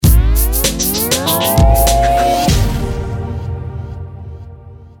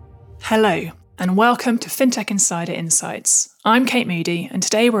Hello, and welcome to FinTech Insider Insights. I'm Kate Moody, and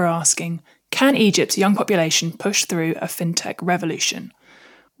today we're asking, can Egypt's young population push through a FinTech revolution?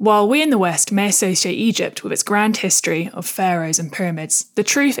 While we in the West may associate Egypt with its grand history of pharaohs and pyramids, the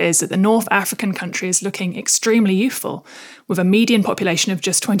truth is that the North African country is looking extremely youthful, with a median population of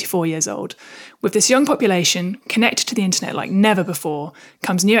just 24 years old. With this young population connected to the internet like never before,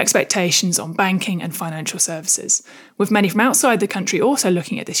 comes new expectations on banking and financial services, with many from outside the country also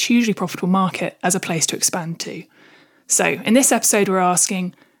looking at this hugely profitable market as a place to expand to. So, in this episode, we're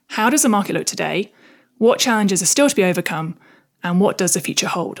asking, how does the market look today? What challenges are still to be overcome? And what does the future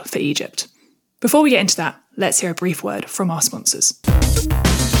hold for Egypt? Before we get into that, let's hear a brief word from our sponsors.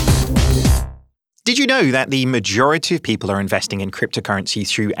 Did you know that the majority of people are investing in cryptocurrency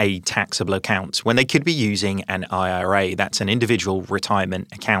through a taxable account when they could be using an IRA, that's an individual retirement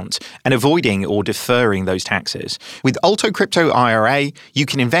account, and avoiding or deferring those taxes? With Alto Crypto IRA, you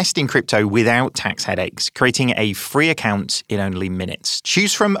can invest in crypto without tax headaches, creating a free account in only minutes.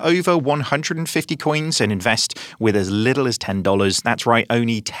 Choose from over 150 coins and invest with as little as $10. That's right,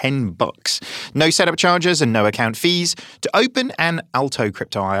 only $10. No setup charges and no account fees. To open an Alto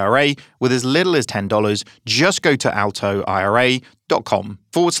Crypto IRA with as little as $10, just go to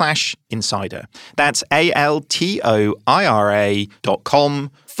altoira.com/insider. That's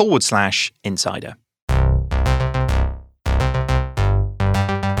altoira.com/insider.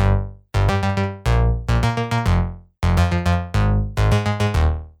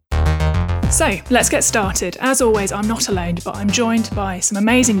 So, let's get started. As always, I'm not alone, but I'm joined by some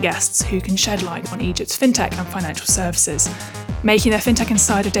amazing guests who can shed light on Egypt's fintech and financial services. Making their FinTech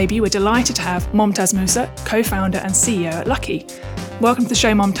Insider debut, we're delighted to have Momtaz Musa, co-founder and CEO at Lucky. Welcome to the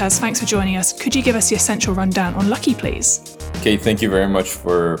show, Momtaz. Thanks for joining us. Could you give us the essential rundown on Lucky, please? Okay, thank you very much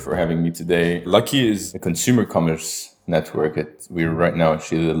for having me today. Lucky is a consumer commerce network. We're right now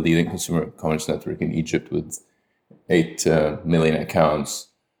actually the leading consumer commerce network in Egypt with 8 million accounts.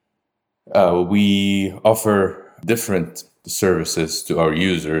 We offer different services to our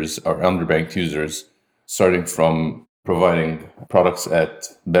users, our underbanked users, starting from providing products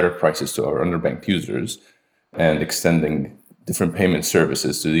at better prices to our underbanked users and extending different payment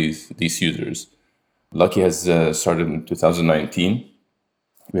services to these users. Lucky has started in 2019.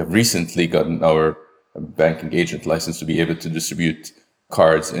 We have recently gotten our banking agent license to be able to distribute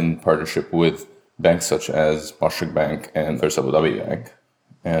cards in partnership with banks such as Mashreq Bank and First Abu Dhabi Bank.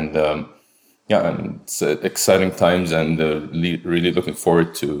 And it's exciting times, and really looking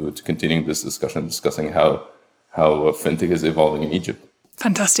forward to continuing this discussing how fintech is evolving in Egypt.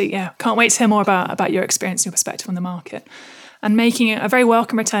 Fantastic, yeah. Can't wait to hear more about your experience and your perspective on the market. And making a very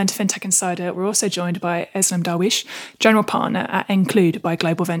welcome return to FinTech Insider, we're also joined by Eslam Darwish, General Partner at Include by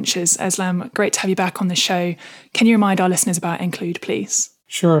Global Ventures. Eslam, great to have you back on the show. Can you remind our listeners about Include, please?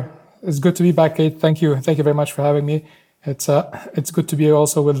 Sure. It's good to be back, Kate. Thank you. Thank you very much for having me. It's good to be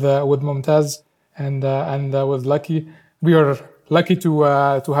also with Momtaz and with Lucky. We are lucky to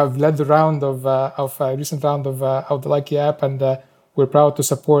have led the round of recent round of the Lucky app, and we're proud to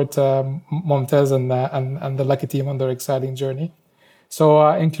support Momtaz and the Lucky team on their exciting journey. So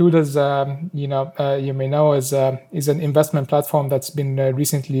Include, as you may know, is an investment platform that's been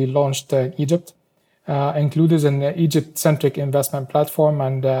recently launched in Egypt. Include is an Egypt-centric investment platform,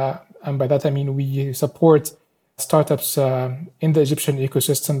 and by that I mean we support startups in the Egyptian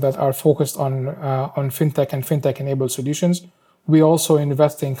ecosystem that are focused on fintech and fintech-enabled solutions. We also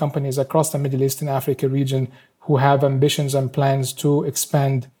invest in companies across the Middle East and Africa region who have ambitions and plans to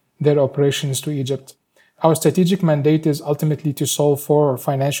expand their operations to Egypt. Our strategic mandate is ultimately to solve for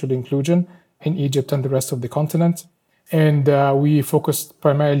financial inclusion in Egypt and the rest of the continent. And we focus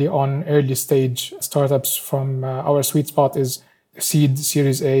primarily on early stage startups from our sweet spot is seed,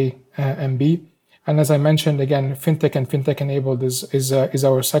 Series A and B. And as I mentioned, again, fintech and fintech-enabled is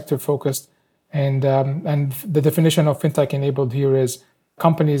our sector focused. And the definition of fintech-enabled here is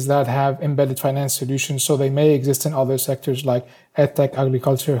companies that have embedded finance solutions. So they may exist in other sectors like edtech,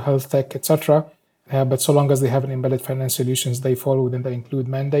 agriculture, health tech, etc. But so long as they have an embedded finance solutions, they fall within the Include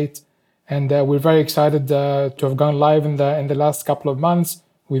mandate. And we're very excited to have gone live in the last couple of months.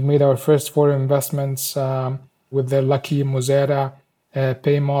 We've made our first 4 investments with the Lucky, Muzera,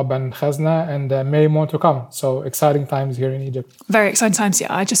 Paymob and Khazna, and many more to come. So exciting times here in Egypt. Very exciting times,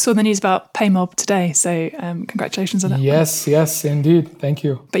 yeah. I just saw the news about Paymob today, so congratulations on that. Yes, indeed. Thank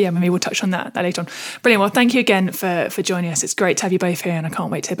you. But yeah, maybe we'll touch on that later on. Brilliant. Well, thank you again for joining us. It's great to have you both here, and I can't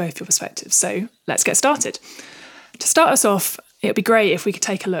wait to hear both your perspectives. So let's get started. To start us off, it would be great if we could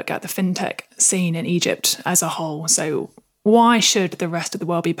take a look at the fintech scene in Egypt as a whole. So why should the rest of the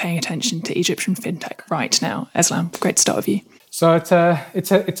world be paying attention to Egyptian fintech right now? Eslam, great to start with you. So it's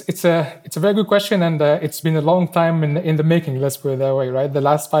a very good question, and it's been a long time in the making. Let's put it that way, right? The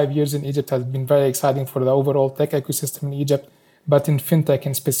last 5 years in Egypt has been very exciting for the overall tech ecosystem in Egypt, but in fintech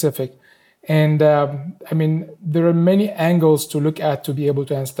in specific. And there are many angles to look at to be able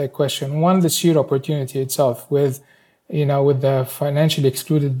to answer that question. One, the sheer opportunity itself, with the financially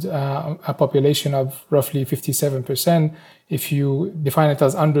excluded a population of roughly 57%. If you define it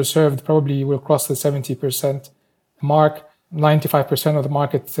as underserved, probably will cross the 70% mark. 95% of the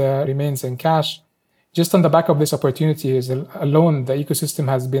market remains in cash. Just on the back of this opportunity alone, the ecosystem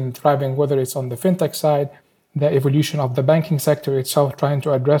has been thriving, whether it's on the fintech side, the evolution of the banking sector itself, trying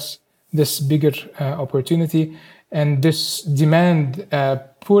to address this bigger opportunity. And this demand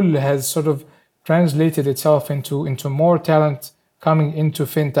pull has sort of translated itself into more talent coming into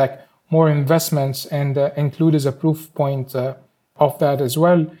fintech, more investments, and Include is a proof point of that as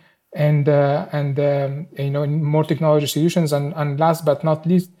well. And more technology solutions. And last but not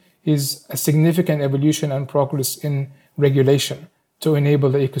least is a significant evolution and progress in regulation to enable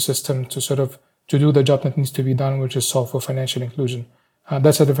the ecosystem to do the job that needs to be done, which is solve for financial inclusion.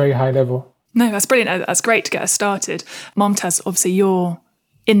 That's at a very high level. No, that's brilliant. That's great to get us started. Momtaz, obviously you're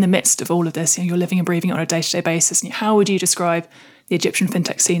in the midst of all of this. You're living and breathing it on a day-to-day basis. How would you describe the Egyptian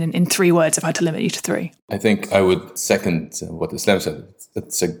fintech scene in 3 words, if I had to limit you to 3? I think I would second what Islam said.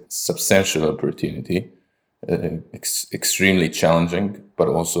 It's a substantial opportunity, extremely challenging, but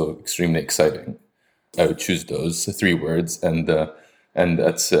also extremely exciting. I would choose those 3 words, and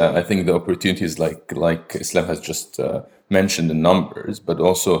that's I think the opportunities like Islam has just mentioned the numbers, but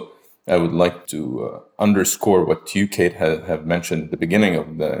also I would like to underscore what you, Kate, have mentioned at the beginning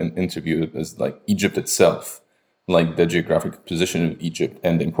of the interview, is like Egypt itself, like the geographic position of Egypt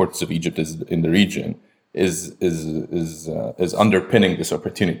and the importance of Egypt in the region is underpinning this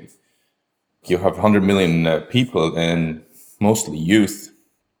opportunity. You have 100 million people and mostly youth,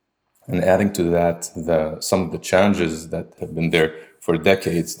 and adding to that some of the challenges that have been there for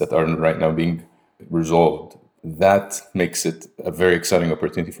decades that are right now being resolved. That makes it a very exciting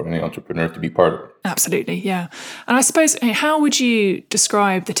opportunity for any entrepreneur to be part of it. Absolutely, yeah. And I suppose, how would you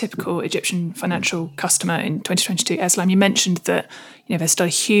describe the typical Egyptian financial customer in 2022? Eslam, you mentioned that there's still a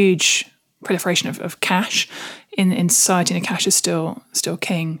huge proliferation of cash in society, and cash is still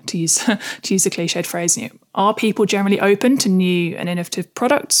king, to use the cliched phrase. Are people generally open to new and innovative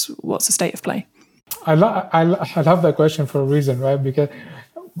products? What's the state of play? I love that question for a reason, right? Because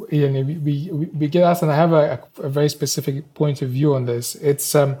we get asked, and I have a very specific point of view on this.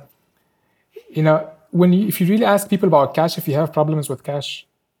 It's if you really ask people about cash, if you have problems with cash,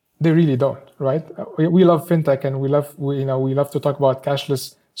 they really don't, right? We love fintech, and we love to talk about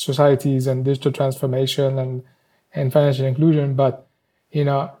cashless societies and digital transformation and financial inclusion, but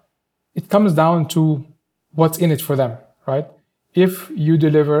it comes down to what's in it for them, right? If you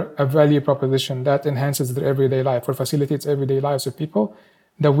deliver a value proposition that enhances their everyday life or facilitates everyday lives of people,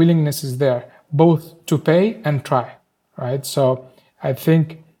 the willingness is there, both to pay and try, right? So I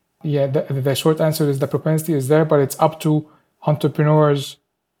think, the short answer is the propensity is there, but it's up to entrepreneurs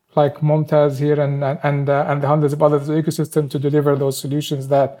like Momtaz here and the hundreds of others in the ecosystem to deliver those solutions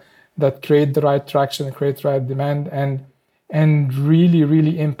that create the right traction, create the right demand, and really,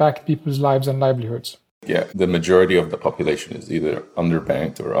 really impact people's lives and livelihoods. Yeah, the majority of the population is either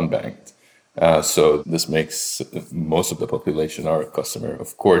underbanked or unbanked. So this makes most of the population our customer.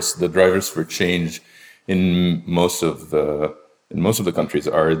 Of course, the drivers for change in most of the countries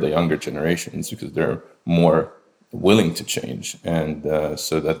are the younger generations, because they're more willing to change, and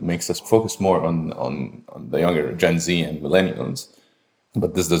so that makes us focus more on the younger Gen Z and millennials.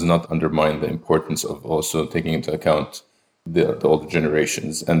 But this does not undermine the importance of also taking into account the older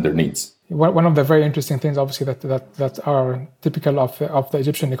generations and their needs. One of the very interesting things, obviously, that are typical of the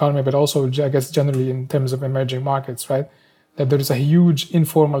Egyptian economy, but also, I guess, generally in terms of emerging markets, right? That there is a huge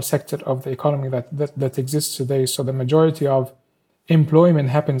informal sector of the economy that exists today. So the majority of employment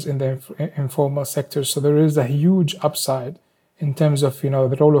happens in the informal sector. So there is a huge upside in terms of,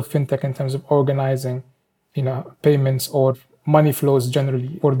 the role of fintech in terms of organizing, payments or money flows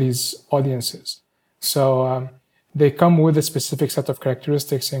generally for these audiences. So they come with a specific set of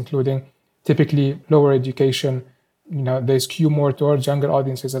characteristics, including typically lower education. They skew more towards younger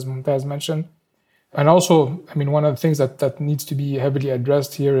audiences, as Momtaz mentioned. And also, one of the things that needs to be heavily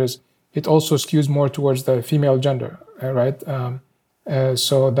addressed here is it also skews more towards the female gender, right?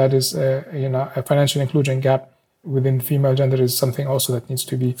 So that is, a financial inclusion gap within the female gender is something also that needs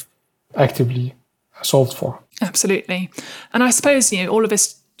to be actively solved for. Absolutely. And I suppose, all of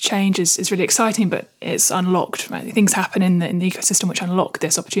this change is really exciting, but it's unlocked, right? Things happen in the ecosystem which unlock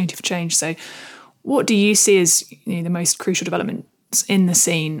this opportunity for change. So What do you see as the most crucial developments in the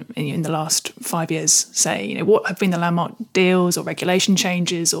scene in the last 5 years, say? What have been the landmark deals or regulation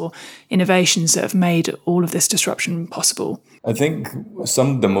changes or innovations that have made all of this disruption possible? I think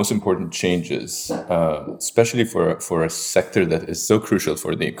some of the most important changes, especially for a sector that is so crucial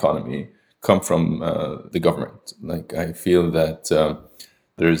for the economy, come from the government. Like, I feel that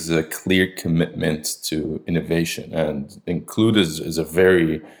there's a clear commitment to innovation, and Include is a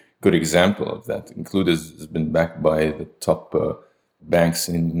very good example of that. Include has been backed by the top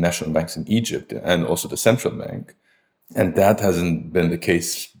national banks in Egypt and also the central bank, and that hasn't been the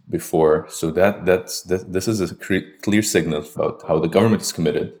case before. So this is a clear signal about how the government is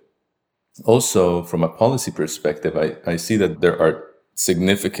committed. Also, from a policy perspective, I see that there are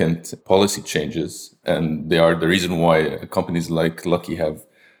significant policy changes, and they are the reason why companies like Lucky have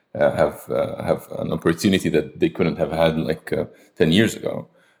an opportunity that they couldn't have had 10 years ago.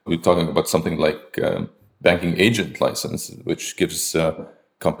 We're talking about something like banking agent license, which gives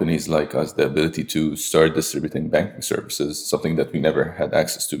companies like us the ability to start distributing banking services, something that we never had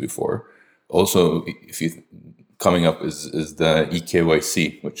access to before. Also, coming up is the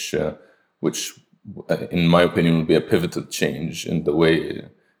eKYC, which in my opinion will be a pivotal change in the way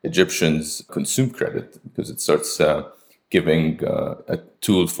Egyptians consume credit, because it starts giving a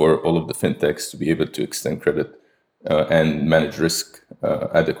tool for all of the fintechs to be able to extend credit and manage risk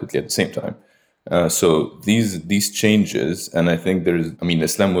adequately at the same time. So these changes, and I think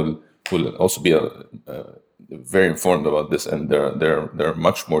Islam will also be very informed about this, and there are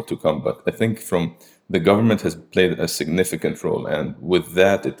much more to come. But I think from the government has played a significant role, and with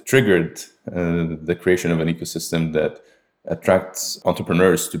that, it triggered the creation of an ecosystem that attracts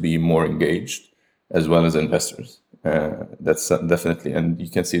entrepreneurs to be more engaged, as well as investors. That's definitely, and you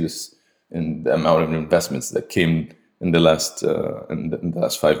can see this in the amount of investments that came in the last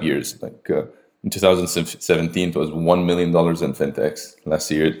 5 years. In 2017, it was $1 million in fintechs.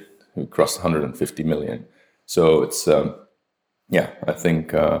 Last year, we crossed 150 million. So it's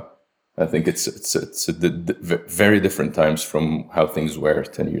I think it's very different times from how things were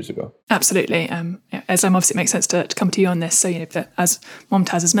 10 years ago. Absolutely. Islam, obviously it makes sense to come to you on this. So, as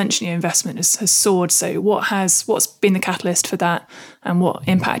Momtaz has mentioned, investment has soared. So what's been the catalyst for that, and what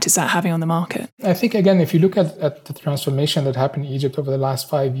impact is that having on the market? I think, again, if you look at the transformation that happened in Egypt over the last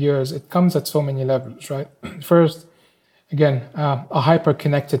 5 years, it comes at so many levels, right? First, again, a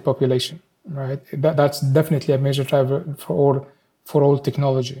hyper-connected population, right? That's definitely a major driver for all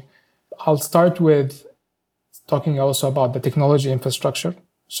technology. I'll start with talking also about the technology infrastructure.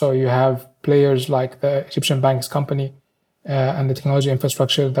 So you have players like the Egyptian Banks Company and the technology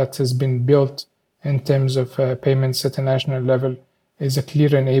infrastructure that has been built in terms of payments at a national level is a clear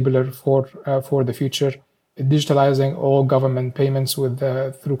enabler for the future. Digitalizing all government payments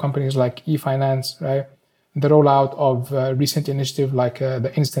through companies like eFinance, right? The rollout of recent initiative like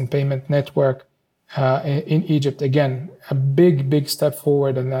the Instant Payment Network in Egypt, again, a big step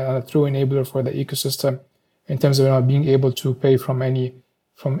forward and a true enabler for the ecosystem in terms of being able to pay from any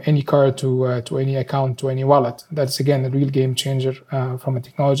card to any account to any wallet. That's, again, a real game changer from a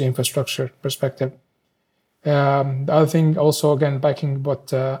technology infrastructure perspective. The other thing, also, again,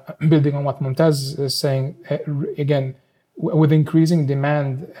 building on what Momtaz is saying, again, with increasing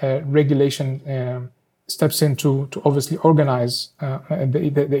demand, regulation steps in to obviously organize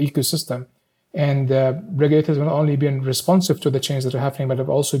the ecosystem. And regulators have not only been responsive to the changes that are happening, but have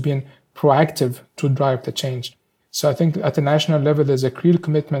also been proactive to drive the change. So I think at the national level, there's a clear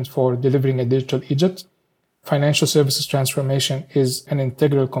commitment for delivering a digital Egypt. Financial services transformation is an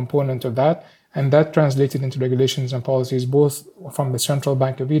integral component of that. And that translated into regulations and policies, both from the Central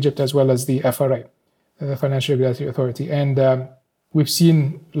Bank of Egypt as well as the FRA, the Financial Regulatory Authority. And we've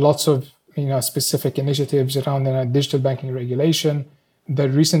seen lots of specific initiatives around digital banking regulation. The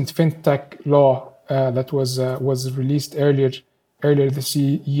recent fintech law that was released earlier this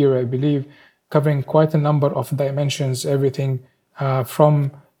year, I believe, covering quite a number of dimensions, everything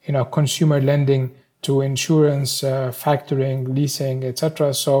from consumer lending to insurance, factoring, leasing,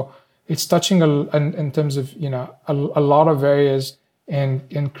 etc. So it's touching in terms of a lot of areas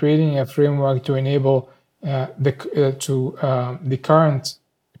and creating a framework to enable the current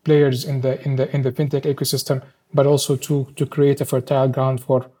players in the fintech ecosystem, but also to create a fertile ground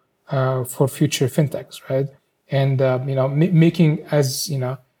for future fintechs, right? And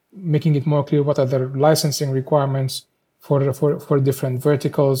making it more clear what are the licensing requirements for different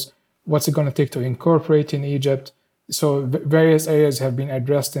verticals, what's it going to take to incorporate in Egypt. So various areas have been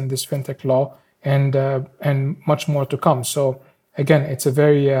addressed in this fintech law, and much more to come. So again, it's a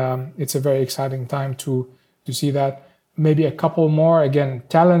very exciting time to see that. Maybe a couple more. Again,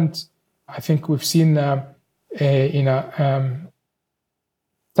 talent. I think we've seen tech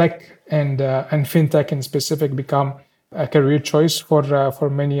and fintech in specific become a career choice for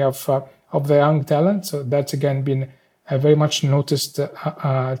many of the young talent. So that's again been a very much noticed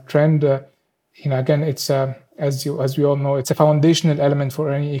trend. Again, it's as we all know, it's a foundational element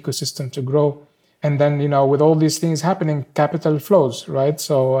for any ecosystem to grow. And then with all these things happening, capital flows, right?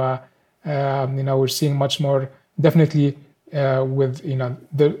 So we're seeing much more definitely with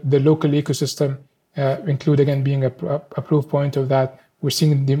the local ecosystem, including again being a proof point of that. We're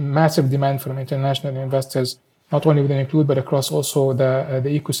seeing the massive demand from international investors, not only within Include, but across also the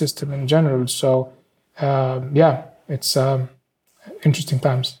ecosystem in general. So, it's interesting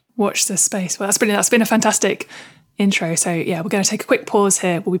times. Watch this space. Well, that's brilliant. That's been a fantastic intro. So, we're going to take a quick pause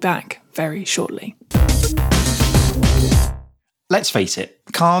here. We'll be back very shortly. Let's face it,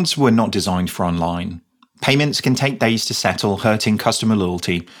 cards were not designed for online. Payments can take days to settle, hurting customer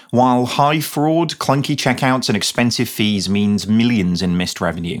loyalty, while high fraud, clunky checkouts and expensive fees means millions in missed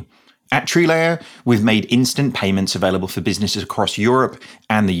revenue. At TrueLayer, we've made instant payments available for businesses across Europe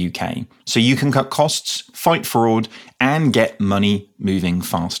and the UK, so you can cut costs, fight fraud, and get money moving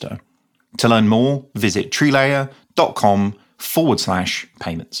faster. To learn more, visit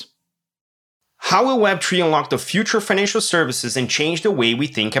truelayer.com/payments. How will Web3 unlock the future of financial services and change the way we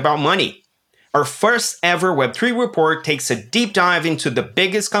think about money? Our first ever Web3 report takes a deep dive into the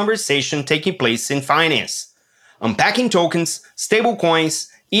biggest conversation taking place in finance, unpacking tokens, stablecoins,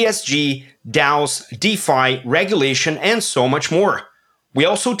 ESG, DAOs, DeFi, regulation, and so much more. We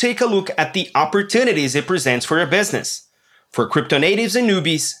also take a look at the opportunities it presents for your business. For crypto natives and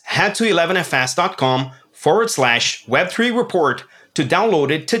newbies, head to 11fs.com/Web3 report to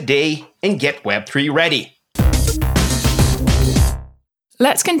download it today and get Web3 ready.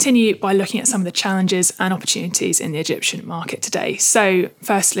 Let's continue by looking at some of the challenges and opportunities in the Egyptian market today. So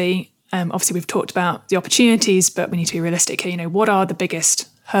firstly, obviously we've talked about the opportunities, but we need to be realistic here. What are the biggest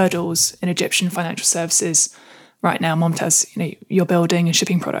hurdles in Egyptian financial services right now? Momtaz, you're building a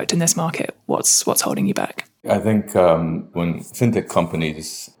shipping product in this market. What's holding you back? I think when fintech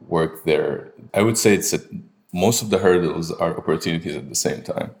companies work there, I would say most of the hurdles are opportunities at the same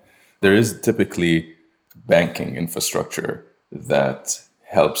time. There is typically banking infrastructure that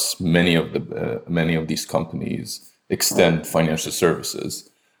helps many of these companies extend financial services.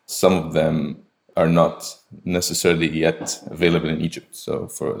 Some of them are not necessarily yet available in Egypt. So,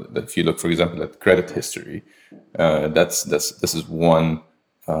 if you look, for example, at credit history, this is one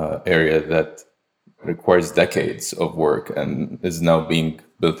area that requires decades of work and is now being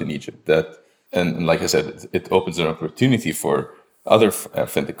built in Egypt. And like I said, it opens an opportunity for other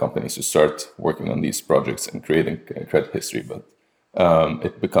fintech companies to start working on these projects and creating credit history, but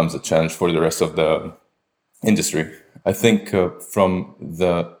it becomes a challenge for the rest of the industry. I think from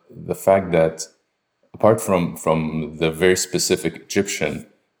the fact that apart from the very specific Egyptian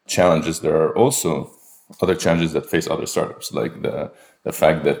challenges, there are also other challenges that face other startups, like the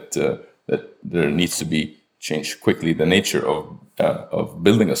fact that there needs to be change quickly. The nature of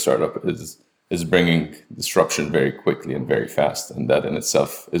building a startup is bringing disruption very quickly and very fast, and that in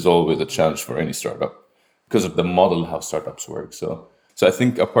itself is always a challenge for any startup, because of the model how startups work. So I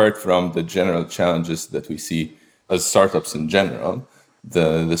think apart from the general challenges that we see as startups in general,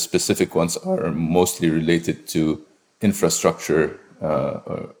 the specific ones are mostly related to infrastructure,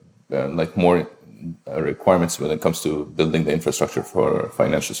 like more requirements when it comes to building the infrastructure for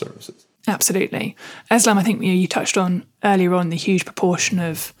financial services. Absolutely. Eslam, I think you touched on earlier on the huge proportion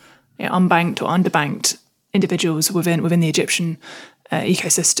of unbanked or underbanked individuals within the Egyptian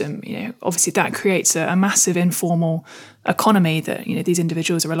ecosystem. Obviously that creates a massive informal economy that these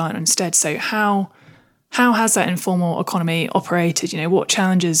individuals are reliant on instead. So how has that informal economy operated? What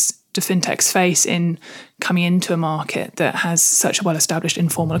challenges do fintechs face in coming into a market that has such a well-established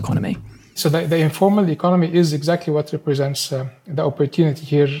informal economy? So the informal economy is exactly what represents the opportunity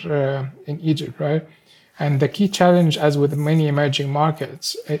here in Egypt, right? And the key challenge, as with many emerging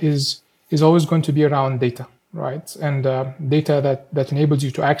markets, is always going to be around data, right? And data that enables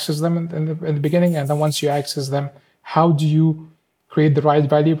you to access them in the beginning. And then once you access them, how do you create the right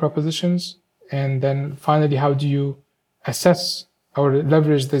value propositions? And then finally, how do you assess or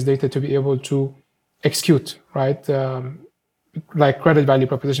leverage this data to be able to execute, right? Like credit value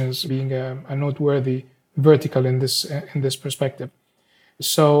propositions being a noteworthy vertical in this perspective.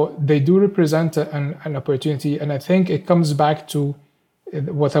 So they do represent an opportunity. And I think it comes back to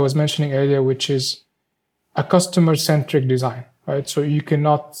what I was mentioning earlier, which is a customer-centric design, right? So you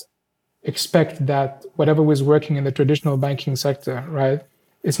cannot expect that whatever was working in the traditional banking sector, right?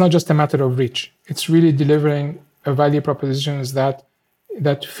 It's not just a matter of reach. It's really delivering a value propositions that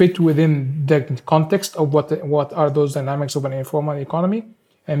that fit within the context of what are those dynamics of an informal economy,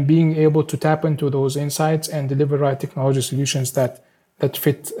 and being able to tap into those insights and deliver right technology solutions that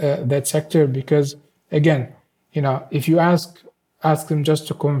fit that sector. Because again, if you ask them just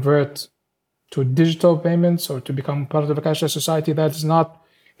to convert to digital payments or to become part of a cashless society,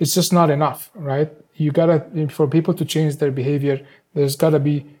 it's just not enough, right? For people to change their behavior, there's gotta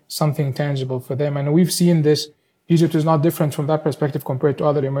be something tangible for them. And we've seen this. Egypt is not different from that perspective compared to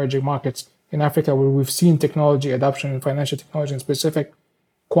other emerging markets in Africa, where we've seen technology adoption and financial technology in specific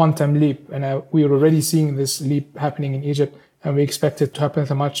quantum leap. And we are already seeing this leap happening in Egypt, and we expect it to happen at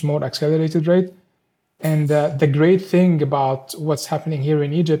a much more accelerated rate. And the great thing about what's happening here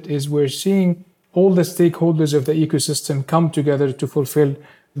in Egypt is we're seeing all the stakeholders of the ecosystem come together to fulfill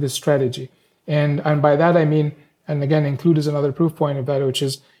this strategy. And by that, I mean, and again, Include is another proof point of that, which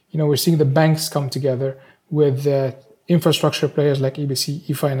is, we're seeing the banks come together with infrastructure players like EBC,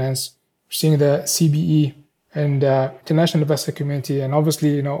 eFinance. We're seeing the CBE and international investor community, and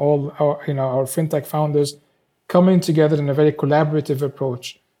obviously, all our fintech founders coming together in a very collaborative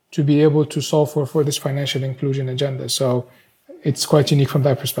approach to be able to solve for this financial inclusion agenda. So it's quite unique from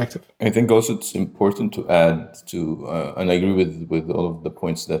that perspective. I think also it's important to add to, and I agree with all of the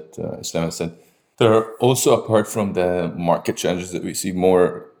points that Islam has said. There are also, apart from the market challenges that we see,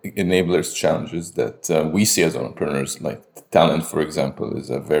 more enablers challenges that we see as entrepreneurs, like talent, for example, is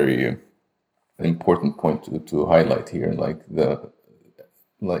a very important point to highlight here. Like the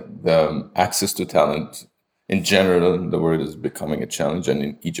access to talent in general in the world is becoming a challenge, and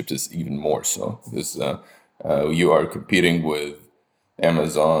in Egypt is even more so. Because you are competing with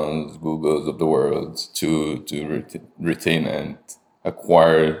Amazons, Googles of the world to retain and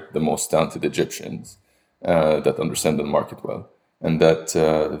acquire the most talented Egyptians that understand the market well. And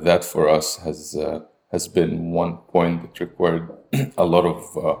that for us has been one point that required a lot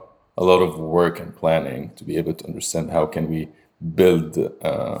of work and planning to be able to understand how can we build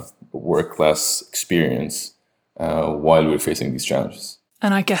a world-class experience while we're facing these challenges.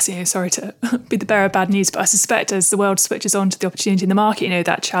 And I guess, sorry to be the bearer of bad news, but I suspect as the world switches on to the opportunity in the market,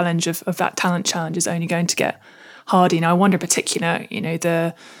 that challenge of that talent challenge is only going to get harder. I wonder in particular,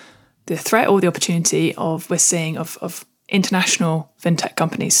 the threat or the opportunity we're seeing of international fintech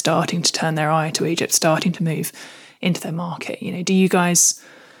companies starting to turn their eye to Egypt, starting to move into their market. Do you guys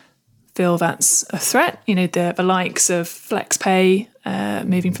feel that's a threat? The likes of FlexPay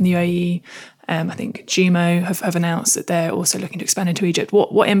moving from the UAE. I think Jumo have announced that they're also looking to expand into Egypt.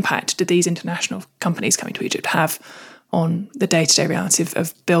 What impact do these international companies coming to Egypt have on the day-to-day reality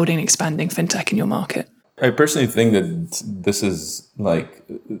of building and expanding fintech in your market? I personally think that this is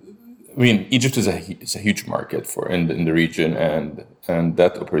Egypt is a huge market in the region, and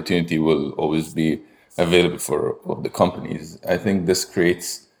that opportunity will always be available for all the companies. I think this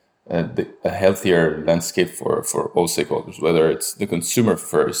creates a healthier landscape for all stakeholders, whether it's the consumer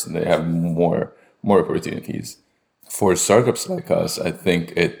first and they have more opportunities. For startups like us, I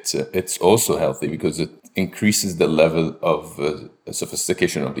think it's also healthy because it increases the level of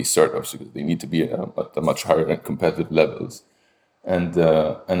sophistication of these startups, because they need to be at a much higher and competitive levels. And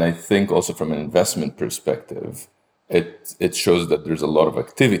I think also from an investment perspective, it shows that there's a lot of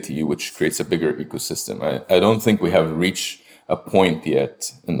activity, which creates a bigger ecosystem. I don't think we have reached a point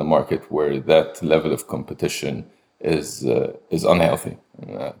yet in the market where that level of competition is unhealthy.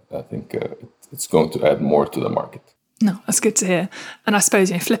 I think it's going to add more to the market. No, that's good to hear. And I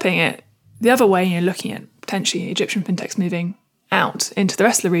suppose flipping it the other way, looking at potentially Egyptian fintechs moving out into the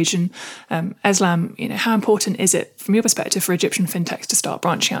rest of the region. Eslam, how important is it from your perspective for Egyptian fintechs to start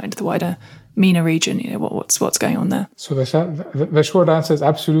branching out into the wider MENA region? What's going on there? So the short answer is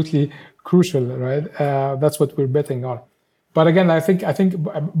absolutely crucial, right? That's what we're betting on. But again, I think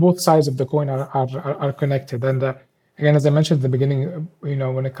both sides of the coin are connected. And again, as I mentioned at the beginning,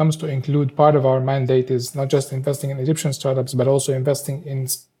 when it comes to Include, part of our mandate is not just investing in Egyptian startups, but also investing in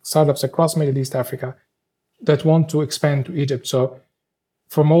startups across Middle East Africa that want to expand to Egypt. So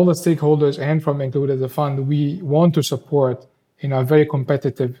from all the stakeholders and from Include as a fund, we want to support a very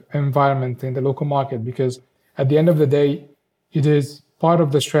competitive environment in the local market, because at the end of the day, it is part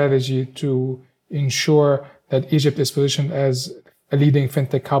of the strategy to ensure that Egypt is positioned as a leading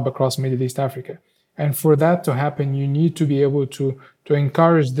fintech hub across Middle East Africa. And for that to happen, you need to be able to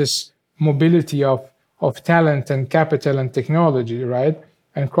encourage this mobility of talent and capital and technology, right?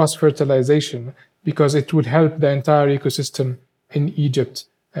 And cross-fertilization, because it would help the entire ecosystem in Egypt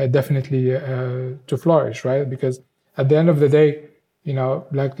definitely to flourish, right? Because at the end of the day,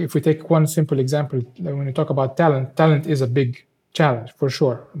 like if we take one simple example, when you talk about talent is a big challenge for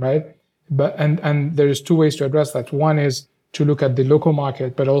sure, right? But and there is two ways to address that. One is to look at the local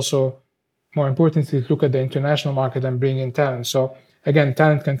market, but also, more importantly, look at the international market and bring in talent. So again,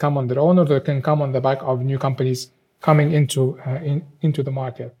 talent can come on their own, or they can come on the back of new companies coming into the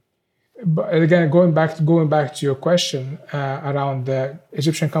market. But again, going back to your question around the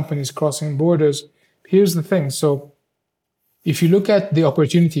Egyptian companies crossing borders, here's the thing. So if you look at the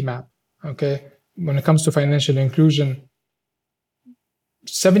opportunity map, okay, when it comes to financial inclusion,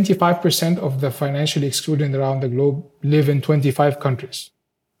 75% of the financially excluded around the globe live in 25 countries.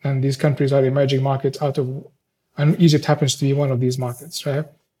 And these countries are emerging markets and Egypt happens to be one of these markets, right?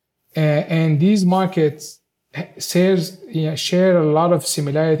 And these markets share a lot of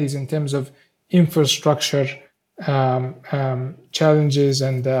similarities in terms of infrastructure challenges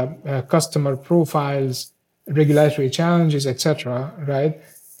and customer profiles, regulatory challenges, etc., right?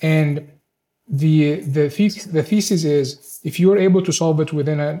 And the thesis is, if you're able to solve it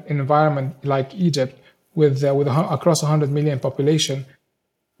within an environment like Egypt with across 100 million population,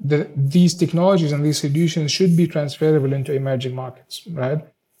 these technologies and these solutions should be transferable into emerging markets, right?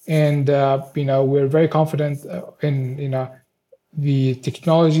 And we're very confident in the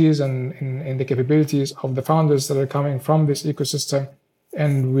technologies and in the capabilities of the founders that are coming from this ecosystem,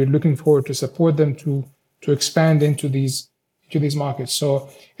 and we're looking forward to support them to expand into these markets. So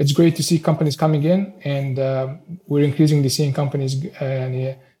it's great to see companies coming in, and we're increasingly seeing companies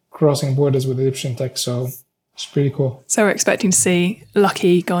crossing borders with Egyptian tech. So it's pretty cool. So we're expecting to see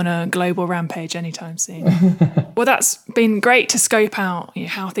Lucky go on a global rampage anytime soon. Well, that's been great to scope out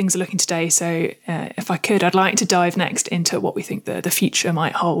how things are looking today. So if I could, I'd like to dive next into what we think the future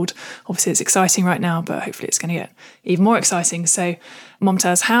might hold. Obviously, it's exciting right now, but hopefully it's going to get even more exciting. So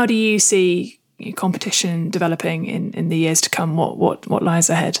Momtaz, how do you see competition developing in the years to come? What lies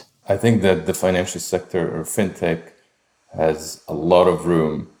ahead? I think that the financial sector, or fintech, has a lot of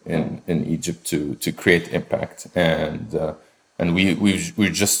room in Egypt to create impact, and we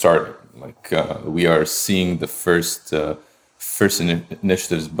just started. We are seeing the first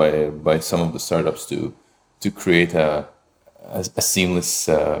initiatives by some of the startups to create a seamless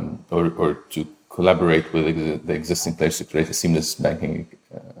or to collaborate with the existing players to create a seamless banking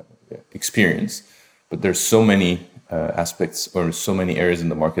experience. But there's so many aspects or so many areas in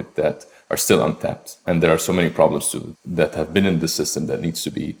the market that are still untapped, and there are so many problems that have been in the system that needs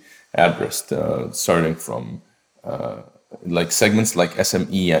to be addressed. Starting from segments like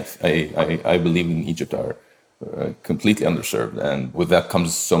SME, I believe in Egypt are completely underserved, and with that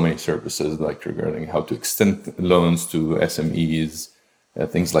comes so many services regarding how to extend loans to SMEs,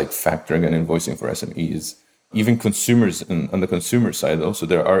 things like factoring and invoicing for SMEs. Even consumers, on the consumer side, also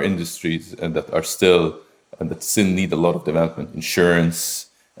there are industries that still need a lot of development. Insurance,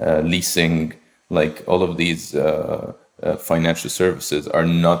 leasing, all of these financial services are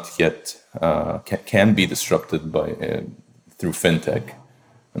not yet can be disrupted through fintech,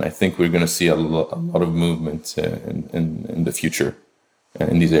 and I think we're going to see a lot of movement in the future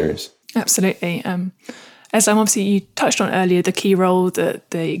in these areas. Absolutely. As obviously you touched on earlier, the key role that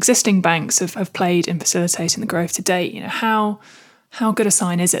the existing banks have played in facilitating the growth to date. How good a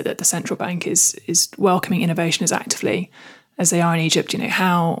sign is it that the central bank is welcoming innovation as actively as they are in Egypt?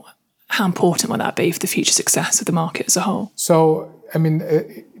 How important will that be for the future success of the market as a whole? So,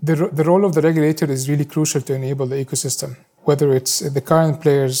 the role of the regulator is really crucial to enable the ecosystem, whether it's the current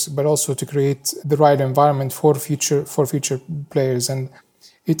players, but also to create the right environment for future players. And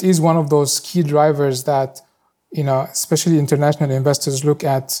it is one of those key drivers that, especially international investors look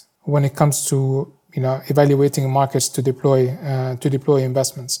at when it comes to, evaluating markets to deploy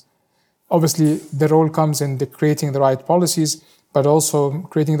investments. Obviously, the role comes in creating the right policies, but also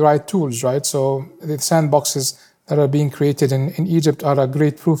creating the right tools, right? So the sandboxes that are being created in Egypt are a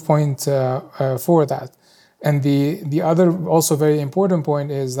great proof point for that. And the other also very important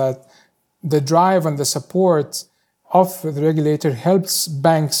point is that the drive and the support of the regulator helps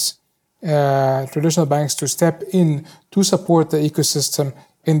banks, traditional banks, to step in to support the ecosystem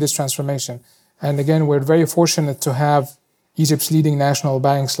in this transformation. And again, we're very fortunate to have Egypt's leading national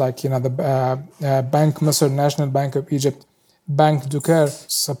banks like the Bank Misr, National Bank of Egypt, Bank Dukair,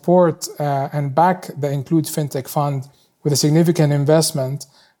 support and back the Include FinTech Fund with a significant investment,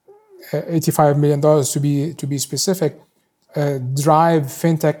 $85 million to be specific, drive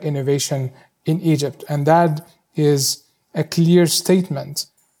fintech innovation in Egypt. And that is a clear statement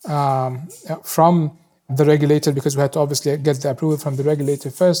from the regulator, because we had to obviously get the approval from the regulator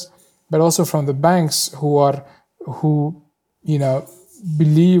first, but also from the banks who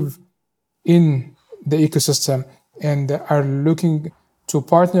believe in the ecosystem and are looking to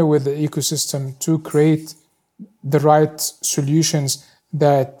partner with the ecosystem to create the right solutions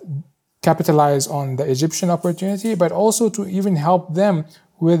that capitalize on the Egyptian opportunity, but also to even help them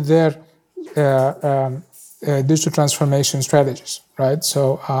with their digital transformation strategies, right?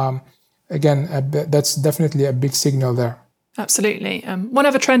 So again, that's definitely a big signal there. Absolutely. One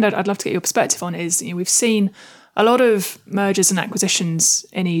other trend I'd love to get your perspective on is we've seen a lot of mergers and acquisitions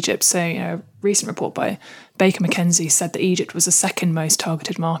in Egypt. So a recent report by Baker McKenzie said that Egypt was the second most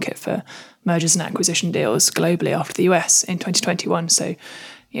targeted market for mergers and acquisition deals globally after the US in 2021. So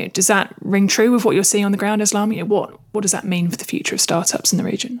does that ring true with what you're seeing on the ground, Islam? What does that mean for the future of startups in the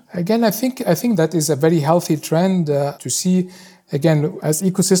region? Again, I think that is a very healthy trend to see. Again, as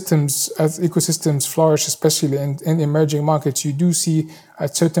ecosystems flourish, especially in emerging markets, you do see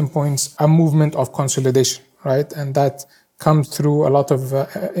at certain points a movement of consolidation, right? And that comes through a lot of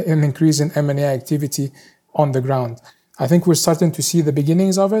an increase in M&A activity on the ground. I think we're starting to see the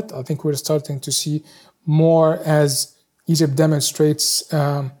beginnings of it. I think we're starting to see more as Egypt demonstrates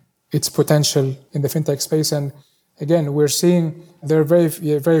its potential in the fintech space. And again, we're seeing there are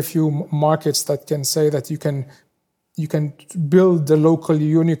very few markets that can say that you can build the local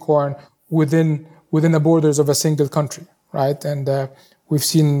unicorn within the borders of a single country, right? And we've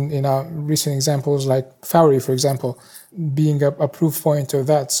seen recent examples like Fowry, for example, being a proof point of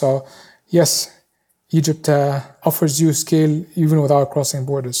that. So yes, Egypt offers you scale even without crossing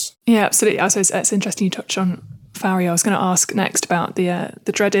borders. Yeah, absolutely. Also, it's interesting you touch on Fowry. I was going to ask next about the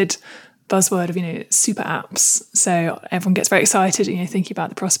dreaded buzzword of super apps. So everyone gets very excited, thinking about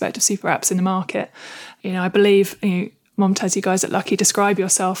the prospect of super apps in the market. I believe Momtaz, you guys at Lucky describe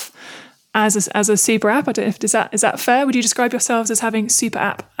yourself as a super app. I don't know if is that fair? Would you describe yourselves as having super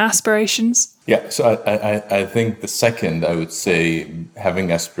app aspirations? Yeah, so I think the second, I would say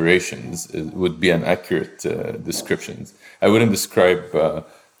having aspirations would be an accurate description. I wouldn't describe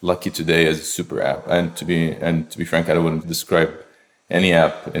Lucky today as a super app, and to be frank, I wouldn't describe any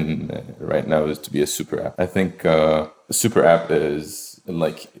app right now as to be a super app. I think a super app is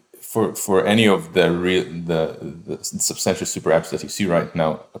like for any of the substantial super apps that you see right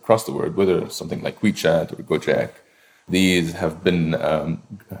now across the world, whether it's something like WeChat or Gojek, these have been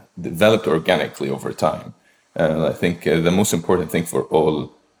developed organically over time. And I think the most important thing for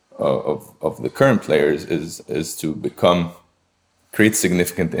all of the current players is to create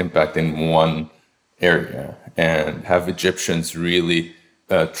significant impact in one area and have Egyptians really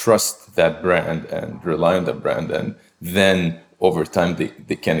trust that brand and rely on that brand, and then over time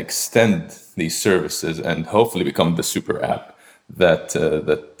they can extend these services and hopefully become the super app that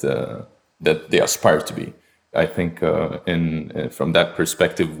they aspire to be. I think from that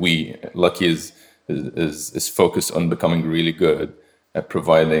perspective, Lucky is focused on becoming really good at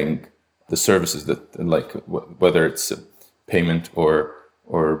providing the services that, like whether it's payment or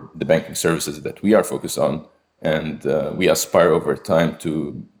the banking services that we are focused on, and we aspire over time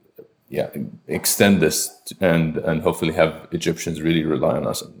to extend this and hopefully have Egyptians really rely on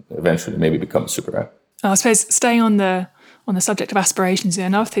us and eventually maybe become a super app. I suppose staying on the subject of aspirations,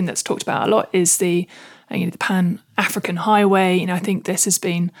 another thing that's talked about a lot is the Pan-African Highway. I think this has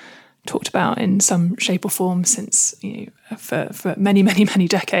been talked about in some shape or form since for many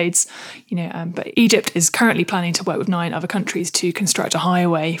decades. But Egypt is currently planning to work with 9 other countries to construct a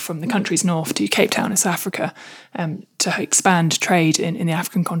highway from the country's north to Cape Town in South Africa to expand trade in the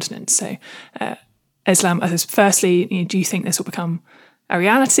African continent. So, Islam, firstly, do you think this will become a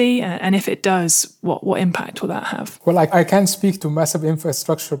reality? And if it does, what impact will that have? Well, I can't speak to massive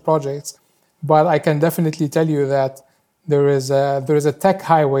infrastructure projects, but I can definitely tell you that there is a tech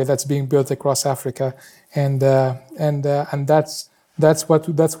highway that's being built across Africa, and that's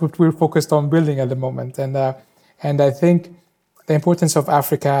what we're focused on building at the moment. And I think the importance of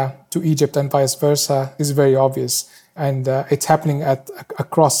Africa to Egypt and vice versa is very obvious, and it's happening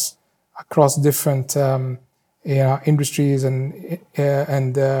across different industries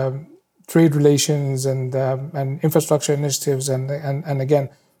and trade relations and infrastructure initiatives and again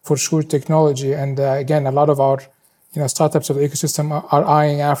for sure technology, and again a lot of our startups of the ecosystem are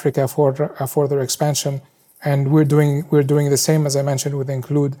eyeing Africa for their expansion, and we're doing the same, as I mentioned, with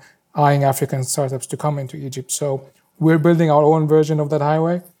Include, eyeing African startups to come into Egypt. So we're building our own version of that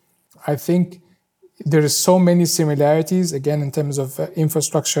highway. I think there is so many similarities, again, in terms of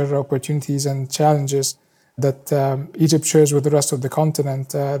infrastructure opportunities and challenges that Egypt shares with the rest of the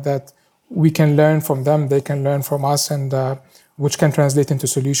continent that we can learn from them, they can learn from us, and which can translate into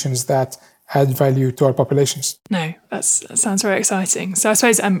solutions that add value to our populations. No, that sounds very exciting. So I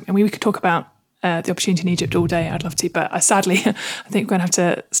suppose we could talk about the opportunity in Egypt all day. I'd love to, but sadly, I think we're going to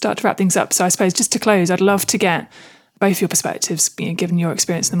have to start to wrap things up. So I suppose just to close, I'd love to get both your perspectives, given your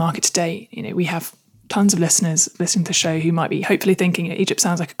experience in the market to date. We have tons of listeners listening to the show who might be hopefully thinking Egypt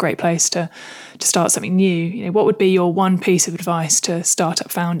sounds like a great place to start something new. What would be your one piece of advice to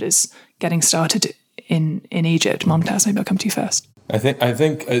startup founders getting started in Egypt? Momtaz, maybe I'll come to you first. I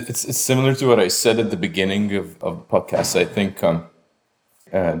think it's similar to what I said at the beginning of the podcast. I think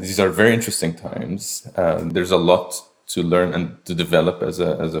these are very interesting times. There's a lot to learn and to develop as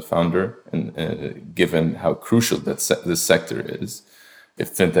a founder, and given how crucial this sector is,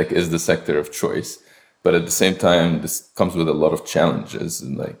 if fintech is the sector of choice. But at the same time, this comes with a lot of challenges,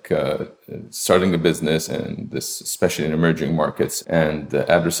 like starting a business, and this, especially in emerging markets, and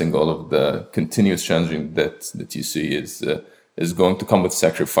addressing all of the continuous challenging that you see is going to come with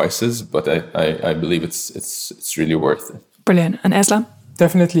sacrifices. But I believe it's really worth it. Brilliant. And Eslam?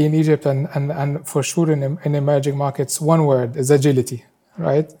 Definitely in Egypt and for sure in emerging markets, one word is agility,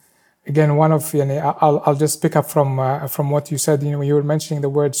 right? Again, I'll just pick up from what you said. You were mentioning the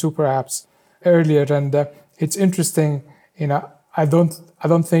word super apps earlier, and it's interesting. I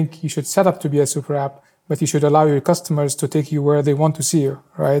don't think you should set up to be a super app, but you should allow your customers to take you where they want to see you,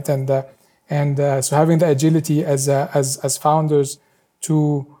 right? And so having the agility as founders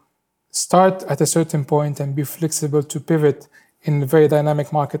to start at a certain point and be flexible to pivot in very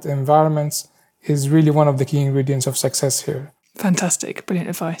dynamic market environments is really one of the key ingredients of success here. Fantastic. Brilliant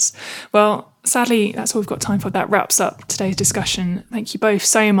advice. Well, sadly, that's all we've got time for. That wraps up today's discussion. Thank you both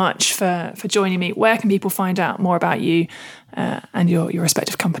so much for joining me. Where can people find out more about you and your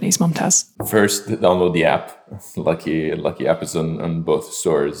respective companies, Momtaz? First, download the app. Lucky app is on both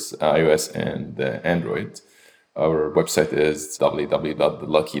stores, iOS and Android. Our website is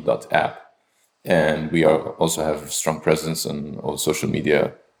www.lucky.app. And we also have a strong presence on all social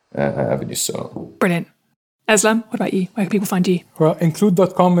media avenues. So brilliant. Eslam, what about you? Where can people find you? Well,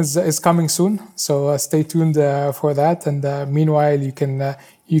 include.com is coming soon, so stay tuned for that. And meanwhile, you can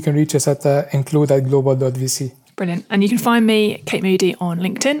reach us at include@global.vc. Brilliant. And you can find me, Kate Moody, on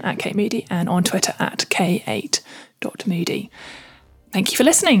LinkedIn @KateMoody and on Twitter @K8.Moody. Thank you for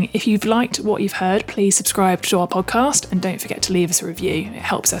listening. If you've liked what you've heard, please subscribe to our podcast and don't forget to leave us a review. It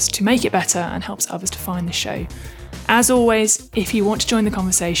helps us to make it better and helps others to find the show. As always, if you want to join the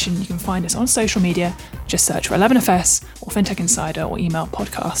conversation, you can find us on social media. Just search for 11FS or FinTech Insider or email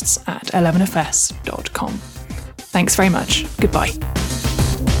podcasts@11fs.com. Thanks very much. Goodbye.